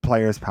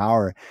players'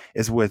 power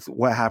is with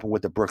what happened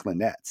with the Brooklyn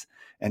Nets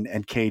and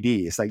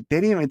KD. It's like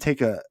they didn't even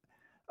take a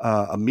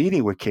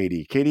meeting with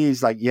KD. KD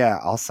is like, yeah,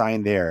 I'll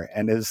sign there,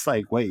 and it's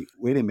like, wait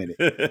a minute,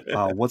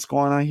 what's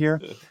going on here?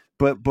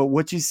 But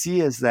what you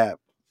see is that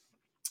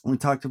we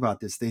talked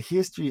about this, the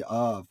history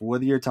of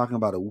whether you're talking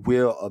about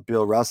a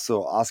Bill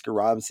Russell, Oscar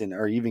Robinson,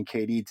 or even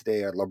KD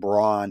today, or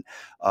LeBron,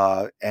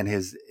 and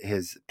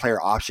his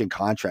player option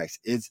contracts.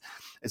 It's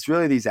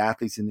really these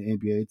athletes in the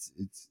NBA.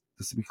 It's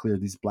just to be clear,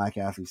 these black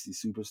athletes,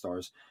 these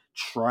superstars,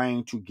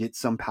 trying to get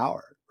some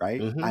power,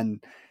 right? Hmm.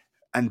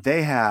 And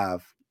they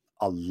have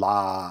a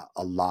lot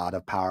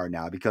of power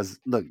now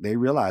because look, they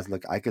realize,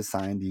 look, I could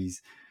sign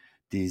these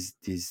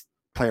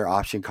player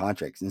option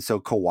contracts. And so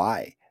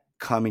Kawhi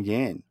coming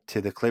in to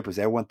the Clippers,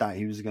 everyone thought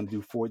he was going to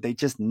do four. They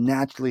just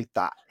naturally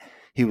thought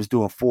he was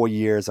doing 4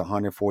 years,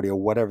 140 or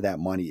whatever that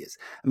money is.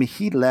 I mean,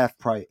 he left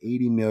probably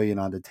 80 million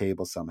on the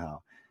table somehow,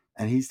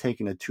 and he's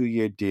taking a 2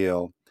 year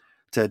deal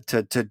to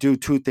do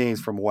two things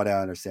from what I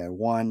understand.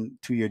 One,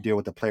 2 year deal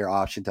with the player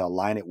option to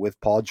align it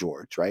with Paul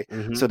George, right?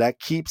 Hmm. So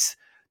that keeps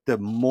the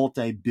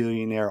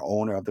multi-billionaire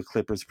owner of the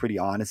Clippers pretty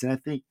honest, and I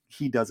think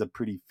he does a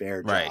pretty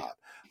fair Right.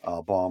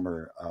 job.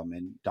 Balmer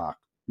and Doc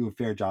do a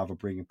fair job of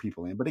bringing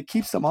people in, but it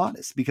keeps them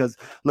honest because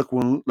look,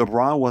 when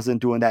LeBron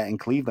wasn't doing that in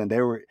Cleveland, they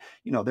were,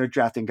 they're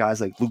drafting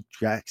guys like Luke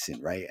Jackson,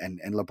 right? And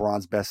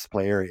LeBron's best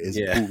player is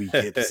Yeah. Bowie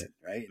Gibson,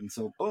 right? And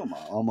so boom,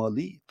 I'm gonna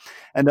leave.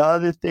 And the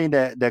other thing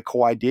that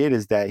Kawhi did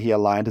is that he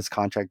aligned his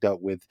contract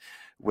up with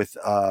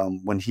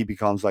when he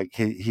becomes like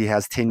he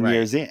has 10 Right.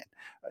 years in.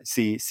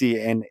 See,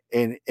 and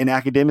in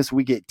academics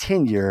we get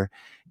tenure.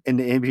 In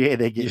the NBA,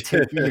 they get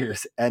 10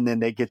 years and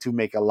then they get to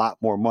make a lot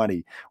more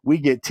money. We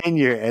get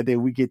tenure and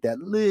then we get that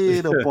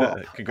little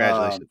bump.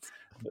 Congratulations.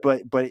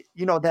 But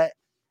that,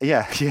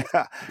 yeah,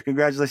 yeah.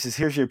 Congratulations.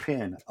 Here's your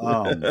pin.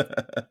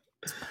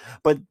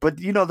 But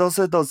those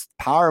are those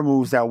power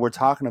moves that we're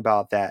talking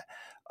about that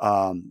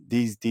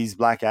these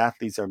black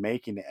athletes are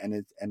making,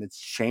 and it's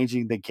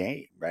changing the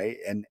game, right?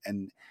 And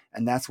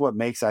that's what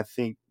makes, I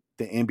think,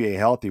 the NBA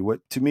healthy.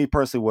 What, to me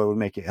personally, what would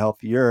make it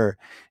healthier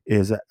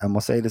is, I'm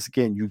gonna say this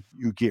again,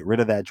 you get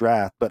rid of that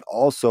draft, but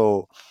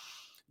also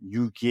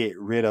you get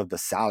rid of the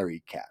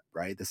salary cap,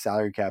 right? The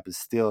salary cap is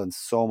still in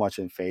so much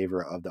in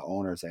favor of the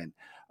owners, and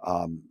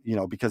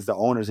because the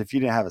owners, if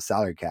you didn't have a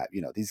salary cap,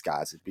 these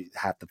guys would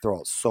have to throw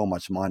out so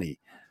much money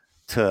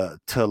to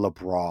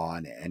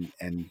LeBron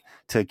and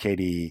to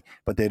KD,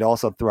 but they'd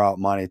also throw out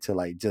money to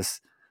like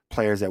just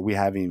players that we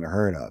haven't even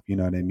heard of. You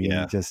know what I mean?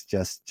 Yeah. Just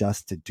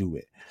to do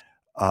it.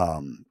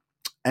 Um,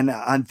 and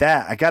on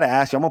that, I got to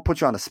ask you. I'm gonna put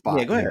you on the Yeah.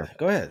 spot Go here. ahead.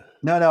 Go ahead.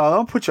 No, I'm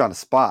gonna put you on the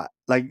spot.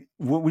 Like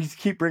we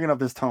keep bringing up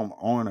this term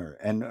owner,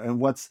 and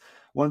what's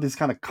one of these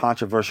kind of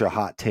controversial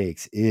hot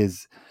takes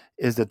is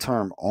the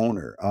term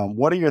owner.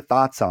 What are your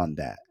thoughts on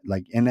that?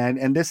 Like,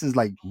 and this is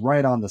like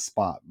right on the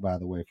spot, by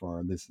the way, for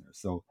our listeners.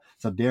 So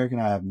Derek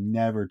and I have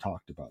never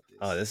talked about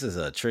Oh, this. this is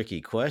a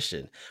tricky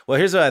question. Well,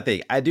 here's what I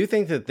think. I do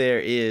think that there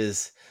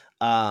is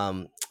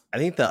I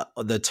think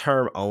the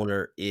term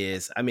owner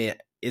is, I mean,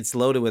 it's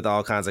loaded with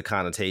all kinds of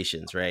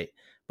connotations, right?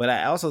 But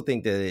I also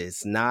think that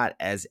it's not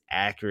as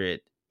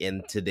accurate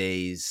in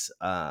today's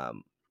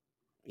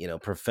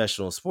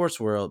professional sports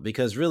world,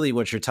 because really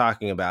what you're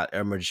talking about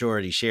are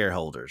majority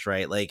shareholders,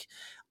 right? Like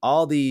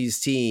all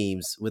these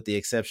teams, with the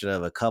exception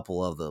of a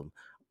couple of them,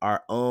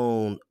 are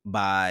owned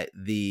by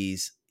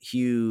these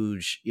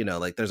huge,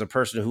 like there's a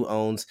person who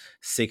owns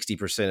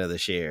 60% of the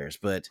shares,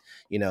 but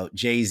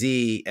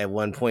Jay-Z at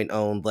one point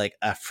owned like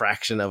a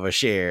fraction of a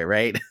share,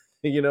 right?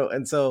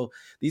 And so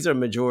these are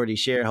majority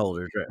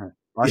shareholders, right?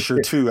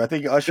 Usher too. I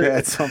think Usher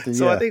had something.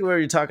 So I Yeah. think what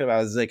you're talking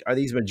about is like, are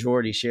these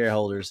majority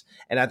shareholders?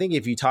 And I think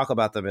if you talk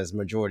about them as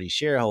majority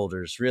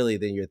shareholders, really,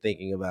 then you're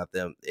thinking about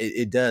them.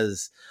 It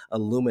does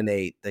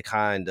illuminate the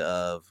kind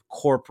of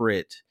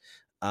corporate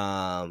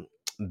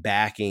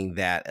backing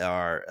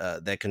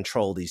that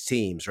control these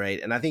teams,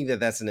 right? And I think that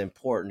that's an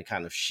important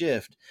kind of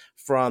shift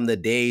from the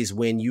days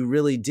when you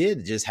really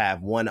did just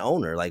have one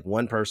owner, like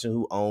one person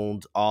who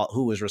owned all,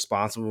 who was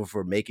responsible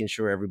for making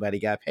sure everybody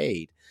got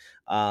paid.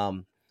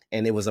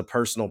 And it was a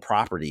personal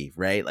property,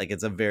 right? Like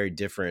it's a very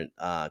different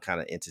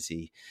kind of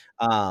entity.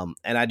 And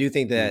I do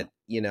think Mm. that,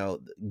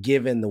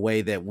 given the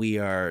way that we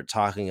are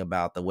talking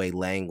about the way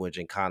language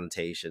and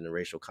connotation and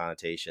racial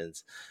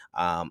connotations,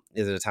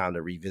 is it a time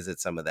to revisit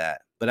some of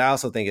that? But I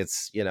also think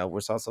it's,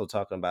 we're also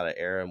talking about an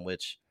era in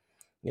which,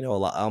 a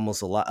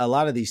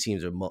lot of these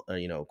teams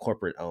are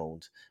corporate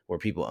owned, where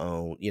people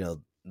own,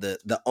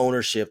 the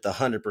ownership, the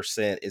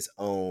 100% is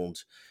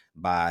owned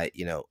by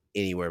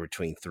anywhere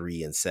between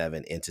 3 and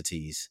 7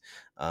 entities,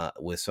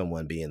 with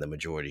someone being the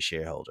majority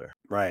shareholder.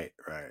 Right.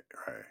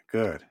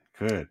 Good.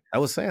 I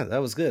was saying that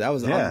was good. Yeah, That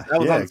was on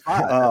yeah. the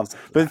spot. That was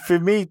But for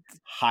me,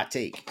 hot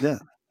take. yeah,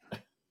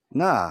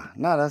 nah,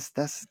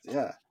 that's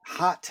yeah.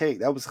 Hot take.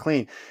 That was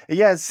clean.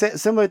 Yeah,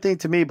 similar thing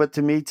to me, but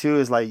to me too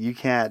is like you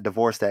can't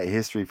divorce that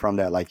history from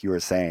that, like you were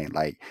saying,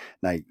 like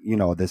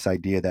this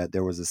idea that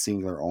there was a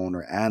singular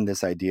owner and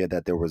this idea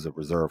that there was a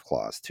reserve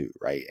clause too,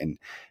 right? And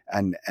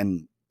and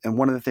and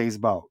one of the things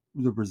about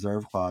the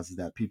reserve clause is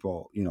that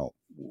people,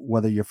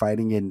 whether you're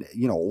fighting in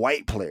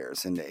white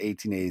players in the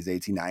 1880s,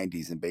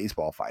 1890s in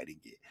baseball fighting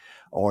it,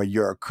 or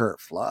you're a Kurt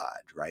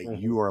Flood, right?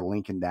 Mhm. You are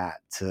linking that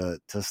to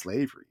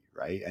slavery,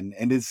 right? And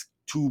it's,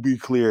 to be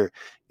clear,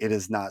 it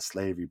is not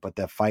slavery, but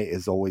that fight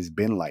has always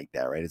been like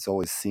that, right? It's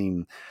always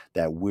seemed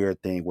that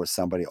weird thing where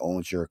somebody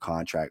owns your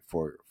contract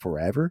for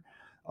forever.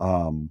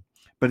 Um,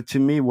 but to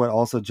me, what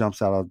also jumps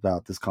out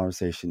about this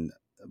conversation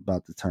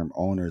about the term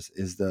owners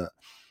is the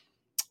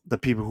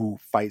people who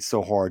fight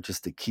so hard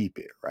just to keep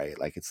it, right?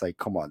 Like it's like,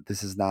 come on,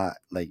 this is not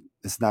like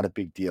it's not a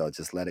big deal,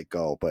 just let it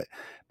go.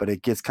 But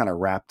it gets kind of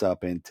wrapped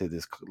up into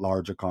this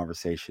larger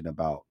conversation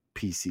about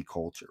PC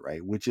culture,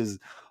 right? Which is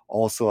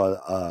also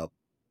a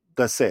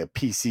let's say a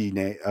PC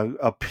name,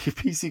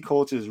 PC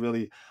culture is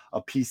really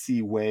a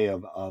PC way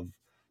of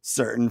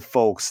certain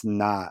folks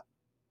not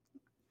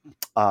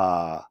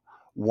uh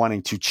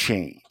wanting to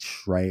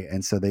change, right?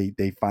 And so they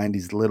find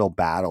these little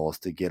battles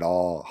to get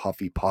all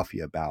huffy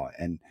puffy about.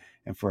 And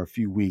for a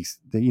few weeks,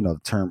 the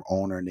term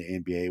owner in the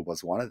NBA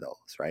was one of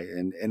those, right?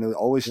 And it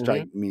always Mhm.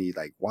 strike me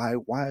like, why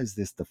is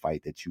this the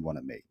fight that you want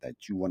to make,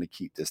 that you want to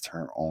keep this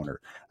term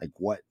owner? Like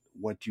what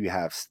do you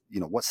have,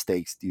 what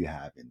stakes do you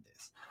have in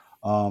this?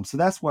 So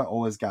that's what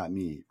always got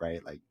me,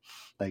 right?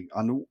 Like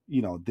on,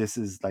 this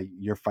is like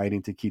you're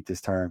fighting to keep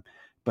this term,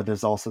 but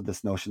there's also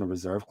this notion of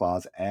reserve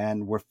clause,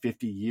 and we're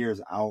 50 years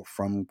out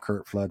from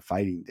Kurt Flood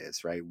fighting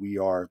this, right? We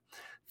are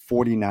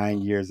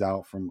 49 years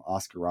out from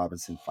Oscar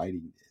Robertson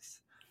fighting this.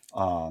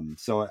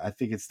 So I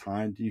think it's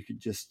time you could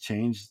just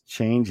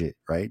change it,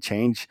 right?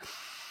 Change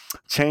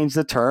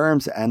the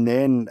terms, and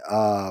then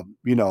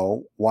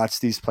watch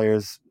these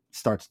players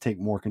start to take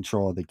more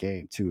control of the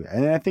game too.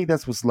 And I think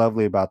that's what's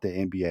lovely about the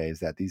NBA is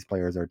that these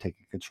players are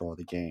taking control of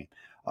the game.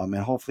 And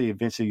hopefully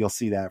eventually you'll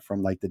see that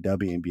from like the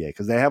WNBA,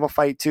 because they have a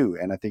fight too.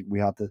 And I think we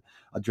have to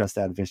address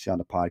that eventually on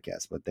the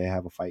podcast, but they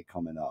have a fight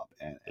coming up.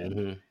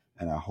 Mhm.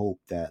 And I hope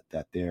that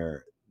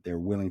they're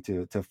willing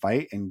to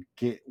fight and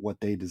get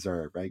what they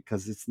deserve, right?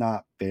 Because it's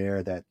not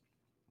fair that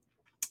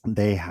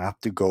they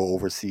have to go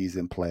overseas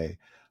and play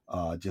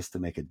just to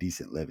make a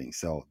decent living.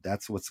 So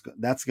that's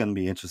going to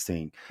be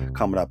interesting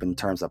coming up in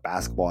terms of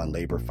basketball and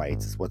labor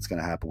fights. Is what's going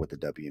to happen with the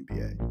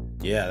WNBA.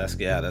 Yeah,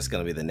 that's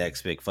gonna be the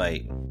next big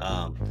fight.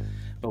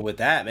 But with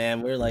that,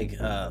 man, we're like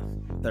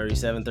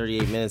 37,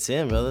 38 minutes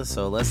in, brother.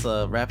 So let's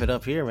wrap it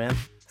up here, man.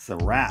 It's a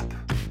wrap.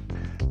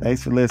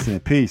 Thanks for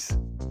listening. Peace.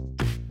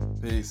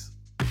 Peace.